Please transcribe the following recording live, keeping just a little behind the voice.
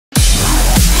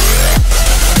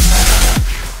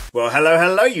Well,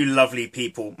 hello, you lovely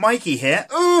people. Mikey here.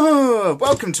 Ooh,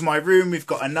 welcome to my room. We've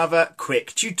got another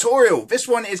quick tutorial. This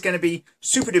one is going to be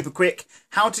super duper quick.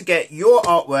 How to get your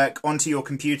artwork onto your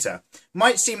computer.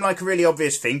 Might seem like a really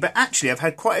obvious thing, but actually I've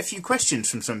had quite a few questions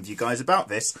from some of you guys about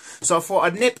this. So I thought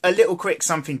I'd nip a little quick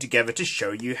something together to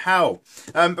show you how.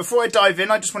 Before I dive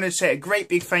in, I just wanted to say a great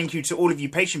big thank you to all of you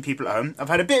patient people at home. I've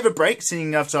had a bit of a break,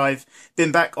 seeing as I've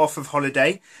been back off of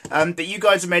holiday. But you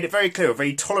guys have made it very clear,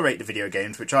 very tolerate the video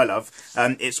games, which I love.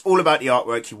 It's all about the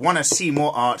artwork. You want to see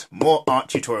more art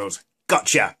tutorials.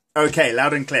 Gotcha! Okay,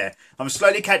 loud and clear. I'm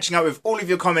slowly catching up with all of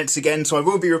your comments again, so I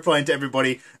will be replying to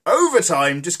everybody over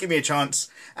time. Just give me a chance.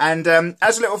 And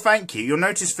as a little thank you, you'll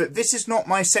notice that this is not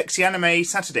my Sexy Anime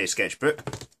Saturday sketchbook.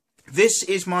 This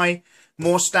is my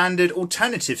more standard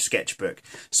alternative sketchbook.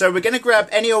 So we're going to grab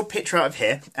any old picture out of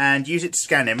here and use it to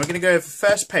scan in. We're going to go over the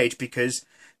first page because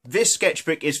this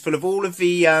sketchbook is full of all of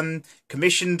the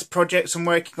commissioned projects I'm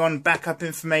working on, backup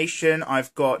information.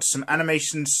 I've got some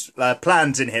animations,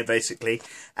 plans in here basically,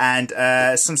 and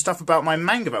some stuff about my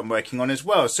manga that I'm working on as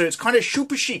well. So it's kind of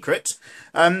super secret.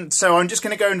 So I'm just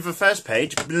going to go into the first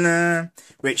page,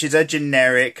 which is a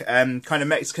generic kind of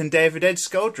Mexican Day of the Dead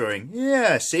skull drawing.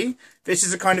 Yeah, see? This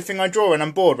is the kind of thing I draw when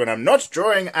I'm bored, when I'm not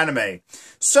drawing anime.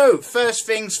 So first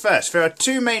things first, there are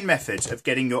two main methods of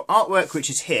getting your artwork,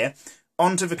 which is here,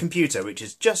 onto the computer, which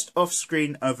is just off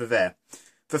screen over there.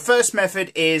 The first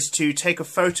method is to take a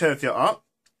photo of your art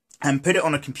and put it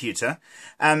on a computer,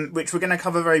 which we're going to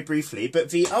cover very briefly. But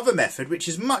the other method, which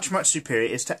is much, much superior,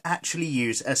 is to actually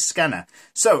use a scanner.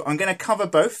 So I'm going to cover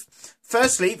both.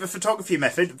 Firstly, the photography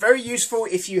method, very useful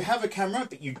if you have a camera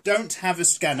but you don't have a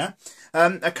scanner.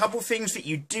 A couple things that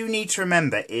you do need to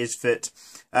remember is that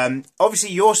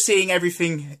obviously you're seeing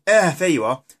everything, there you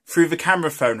are, through the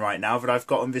camera phone right now that I've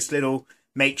got on this little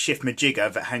makeshift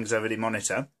majigger that hangs over the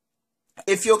monitor.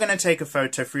 If you're going to take a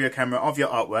photo through your camera of your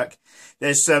artwork,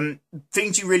 there's some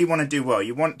things you really want to do well.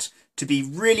 You want to be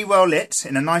really well lit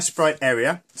in a nice bright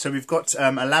area. So we've got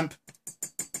a lamp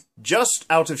just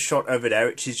out of shot over there,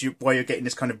 which is why you're getting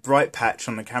this kind of bright patch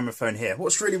on the camera phone here.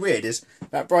 What's really weird is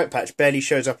that bright patch barely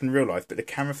shows up in real life, but the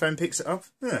camera phone picks it up.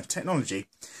 Technology.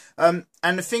 And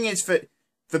the thing is that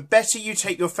the better you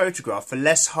take your photograph, the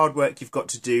less hard work you've got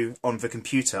to do on the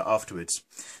computer afterwards.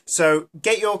 So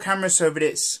get your camera so that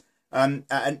it's at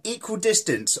an equal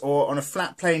distance or on a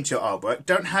flat plane to your artwork.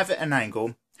 Don't have it at an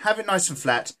angle. Have it nice and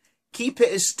flat. Keep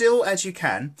it as still as you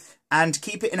can and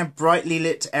keep it in a brightly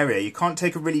lit area. You can't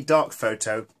take a really dark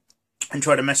photo and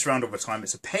try to mess around all the time.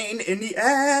 It's a pain in the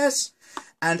ass.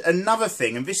 And another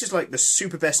thing, and this is like the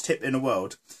super best tip in the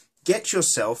world, get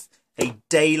yourself a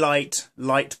daylight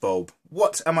light bulb.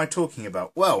 What am I talking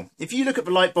about? Well, if you look at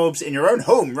the light bulbs in your own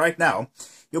home right now,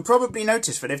 you'll probably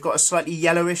notice that they've got a slightly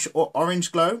yellowish or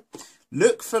orange glow.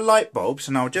 Look for light bulbs,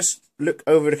 and I'll just look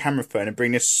over the camera phone and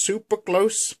bring this super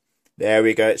close. There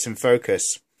we go, it's in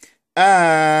focus.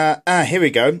 Here we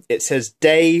go. It says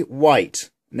day white.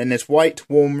 And then there's white,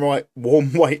 warm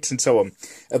white, and so on.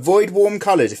 Avoid warm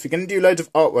colours. If you're going to do loads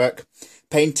of artwork,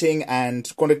 painting,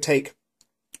 and want to take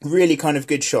really kind of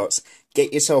good shots,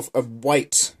 get yourself a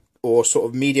white or sort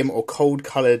of medium or cold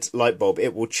coloured light bulb.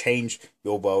 It will change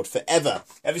your world forever.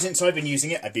 Ever since I've been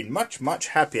using it, I've been much, much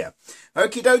happier.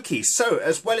 Okie dokie. So,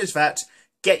 as well as that,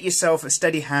 get yourself a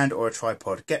steady hand or a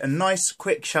tripod. Get a nice,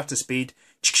 quick shutter speed.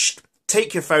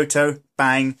 Take your photo,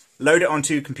 bang, load it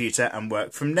onto your computer and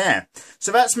work from there.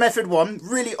 So that's method one.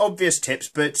 Really obvious tips,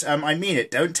 but I mean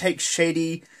it. Don't take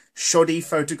shoddy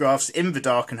photographs in the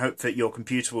dark and hope that your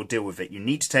computer will deal with it. You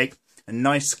need to take a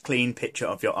nice clean picture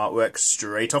of your artwork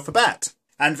straight off the bat.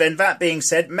 And then that being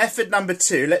said, method number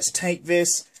two, let's take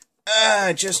this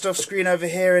just off screen over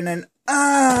here and then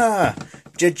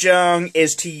jajang,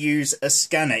 is to use a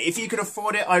scanner. If you can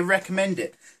afford it, I recommend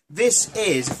it. This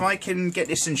is, if I can get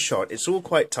this in shot, it's all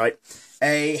quite tight,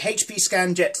 a HP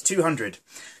ScanJet 200.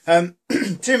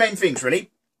 Two main things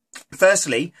really.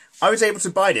 Firstly, I was able to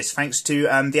buy this thanks to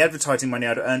the advertising money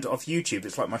I'd earned off YouTube.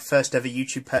 It's like my first ever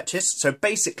YouTube purchase. So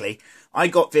basically, I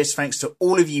got this thanks to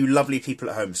all of you lovely people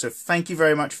at home. So thank you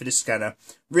very much for this scanner.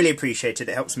 Really appreciate it.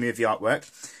 It helps me with the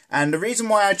artwork. And the reason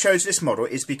why I chose this model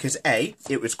is because A,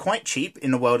 it was quite cheap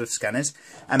in the world of scanners.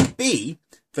 And B,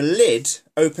 the lid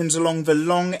opens along the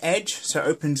long edge. So it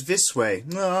opens this way.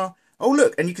 Oh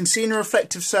look, and you can see in the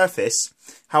reflective surface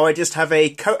how I just have a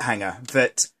coat hanger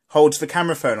that holds the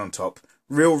camera phone on top.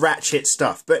 Real ratchet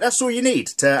stuff, but that's all you need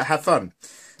to have fun.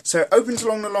 So it opens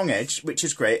along the long edge, which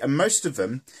is great, and most of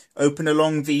them open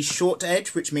along the short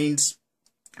edge, which means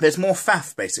there's more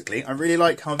faff, basically. I really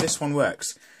like how this one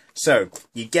works. So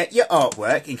you get your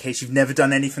artwork, in case you've never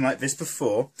done anything like this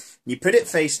before. You put it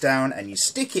face down and you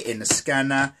stick it in the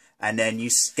scanner, and then you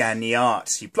scan the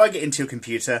art. You plug it into your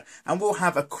computer, and we'll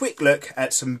have a quick look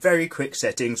at some very quick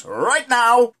settings right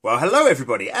now. Well, hello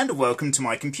everybody, and welcome to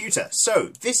my computer.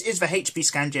 So this is the HP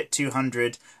ScanJet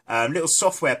 200 little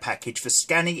software package for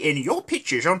scanning in your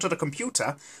pictures onto the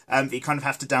computer that you kind of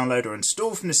have to download or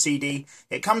install from the CD.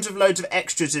 It comes with loads of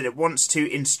extras that it wants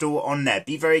to install on there.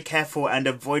 Be very careful and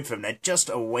avoid them. They're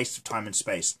just a waste of time and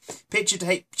space. Picture to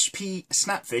HP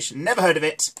Snapfish, never heard of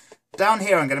it. Down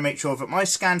here I'm going to make sure that my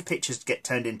scanned pictures get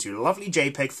turned into lovely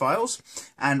JPEG files,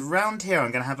 and round here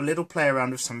I'm going to have a little play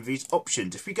around with some of these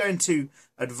options. If we go into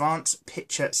Advanced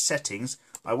Picture Settings,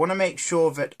 I want to make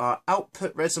sure that our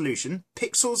output resolution,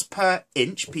 pixels per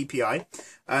inch, PPI,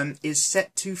 is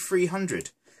set to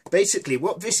 300. Basically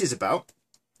what this is about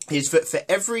is that for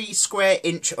every square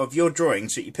inch of your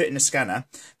drawings that you put in a scanner,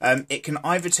 it can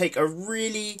either take a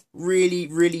really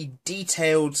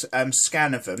detailed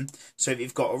scan of them, so that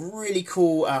you've got a really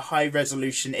cool high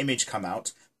resolution image come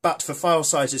out, but for file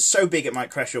sizes so big it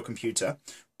might crash your computer,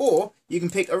 or you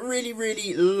can pick a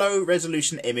really low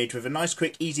resolution image with a nice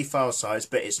quick easy file size,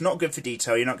 but it's not good for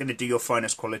detail. You're not going to do your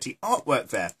finest quality artwork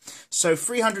there. So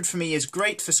 300 for me is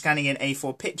great for scanning in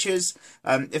A4 pictures.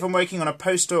 If I'm working on a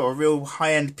poster or a real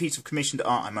high-end piece of commissioned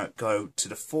art, I might go to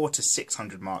the 400 to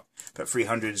 600 mark, but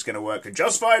 300 is going to work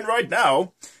just fine right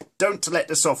now. Don't let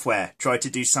the software try to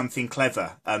do something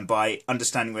clever by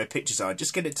understanding where pictures are.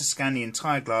 Just get it to scan the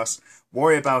entire glass.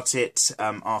 Worry about it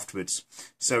afterwards.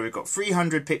 So we've got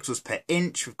 300 pixels per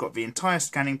inch. We've got the entire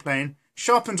scanning plane.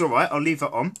 Sharpen's alright, I'll leave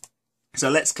that on. So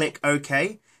let's click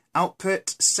OK.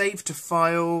 Output, save to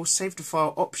file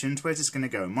options. Where's this going to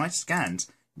go? My scans.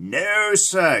 No,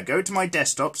 sir. Go to my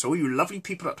desktop so all you lovely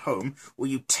people at home, all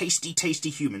you tasty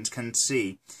humans can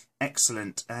see.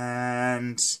 Excellent.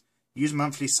 And use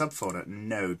monthly subfolder.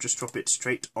 No, just drop it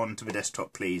straight onto the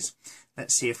desktop, please.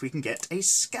 Let's see if we can get a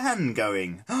scan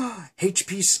going.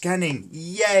 HP scanning.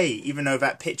 Yay! Even though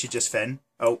that picture just then,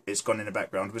 oh, it's gone in the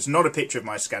background, was not a picture of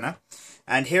my scanner.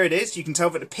 And here it is. You can tell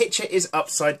that the picture is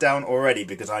upside down already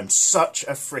because I'm such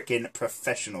a frickin'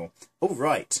 professional. All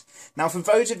right. Now, for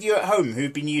those of you at home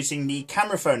who've been using the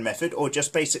camera phone method, or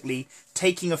just basically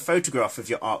taking a photograph of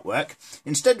your artwork,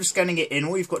 instead of scanning it in,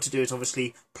 all you've got to do is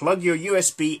obviously plug your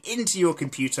USB into your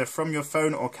computer from your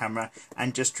phone or camera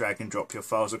and just drag and drop your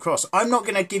files across. I'm not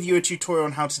going to give you a tutorial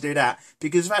on how to do that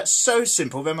because that's so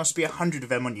simple. There must be 100 of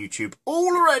them on YouTube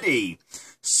already.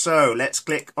 So let's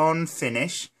click on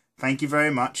Finish. Thank you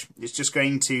very much. It's just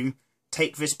going to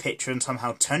take this picture and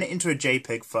somehow turn it into a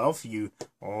JPEG file for you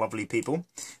lovely people.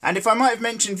 And if I might have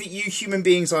mentioned that you human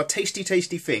beings are tasty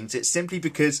things, it's simply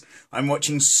because I'm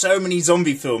watching so many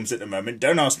zombie films at the moment.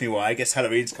 Don't ask me why, I guess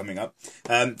Halloween's coming up.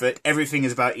 But everything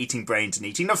is about eating brains and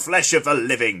eating the flesh of the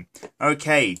living.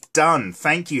 Okay, done.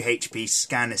 Thank you, HP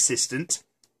Scan Assistant.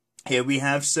 Here we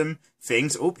have some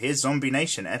things. Oh, here's Zombie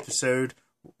Nation,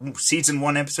 Season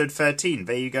 1, Episode 13.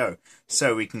 There you go.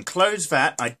 So we can close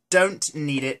that. I don't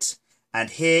need it.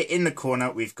 And here in the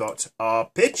corner, we've got our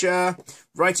picture.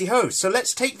 Righty-ho. So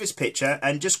let's take this picture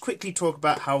and just quickly talk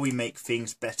about how we make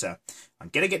things better. I'm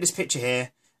going to get this picture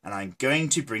here, and I'm going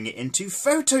to bring it into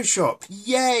Photoshop.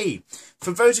 Yay!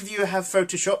 For those of you who have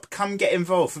Photoshop, come get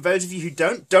involved. For those of you who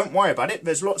don't worry about it.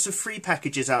 There's lots of free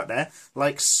packages out there,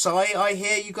 like Sai, I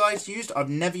hear you guys used. I've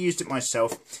never used it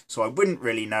myself, so I wouldn't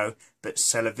really know, but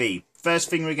c'est la vie. First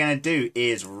thing we're going to do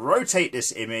is rotate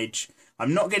this image.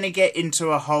 I'm not going to get into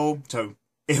a whole, so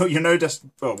you know, just,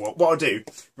 well, what I'll do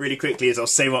really quickly is I'll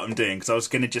say what I'm doing, because I was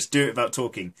going to just do it without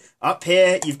talking. Up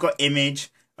here, you've got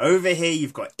image. Over here,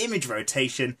 you've got image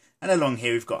rotation. And along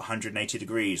here, we've got 180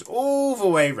 degrees all the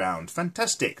way round.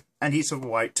 Fantastic. And he's a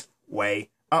white way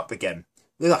up again.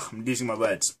 Ugh, I'm losing my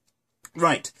words.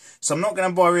 Right, so I'm not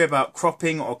going to worry about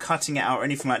cropping or cutting it out or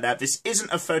anything like that. This isn't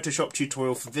a Photoshop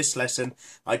tutorial for this lesson.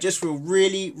 I just will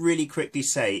really quickly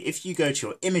say, if you go to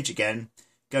your image again,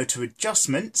 go to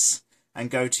Adjustments, and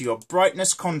go to your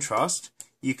Brightness Contrast,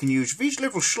 you can use these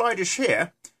little sliders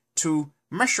here to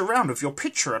mess around with your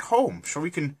picture at home. So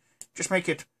we can just make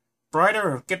it brighter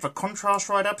or get the contrast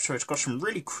right up so it's got some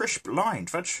really crisp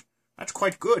lines. That's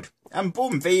quite good. And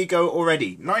boom, there you go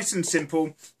already. Nice and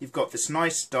simple. You've got this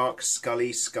nice dark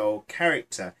scully skull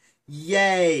character.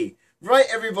 Yay! Right,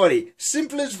 everybody.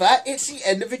 Simple as that. It's the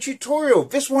end of the tutorial.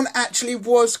 This one actually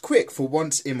was quick for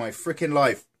once in my freaking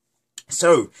life.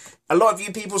 So, A lot of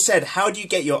you people said, how do you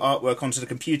get your artwork onto the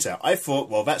computer? I thought,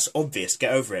 well, that's obvious,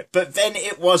 get over it. But then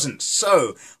it wasn't.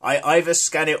 So I either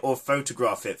scan it or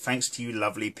photograph it, thanks to you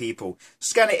lovely people.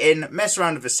 Scan it in, mess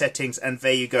around with the settings, and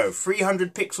there you go.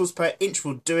 300 pixels per inch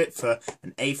will do it for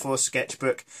an A4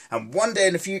 sketchbook. And one day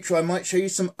in the future, I might show you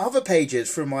some other pages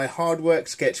from my hard work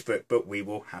sketchbook, but we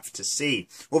will have to see.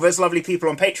 Well, there's lovely people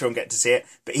on Patreon get to see it,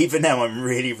 but even now I'm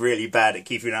really, really bad at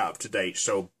keeping that up to date.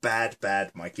 So bad,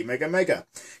 Mikey Mega Mega.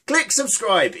 Click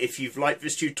subscribe if you've liked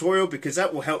this tutorial, because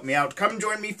that will help me out. Come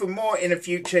join me for more in the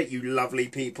future, you lovely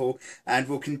people, and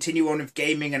we'll continue on with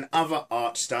gaming and other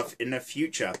art stuff in the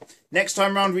future. Next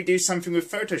time round we do something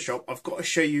with Photoshop. I've got to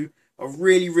show you a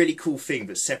really, really cool thing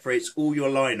that separates all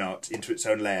your line art into its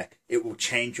own layer. It will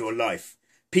change your life.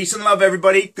 Peace and love,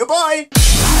 everybody. Goodbye.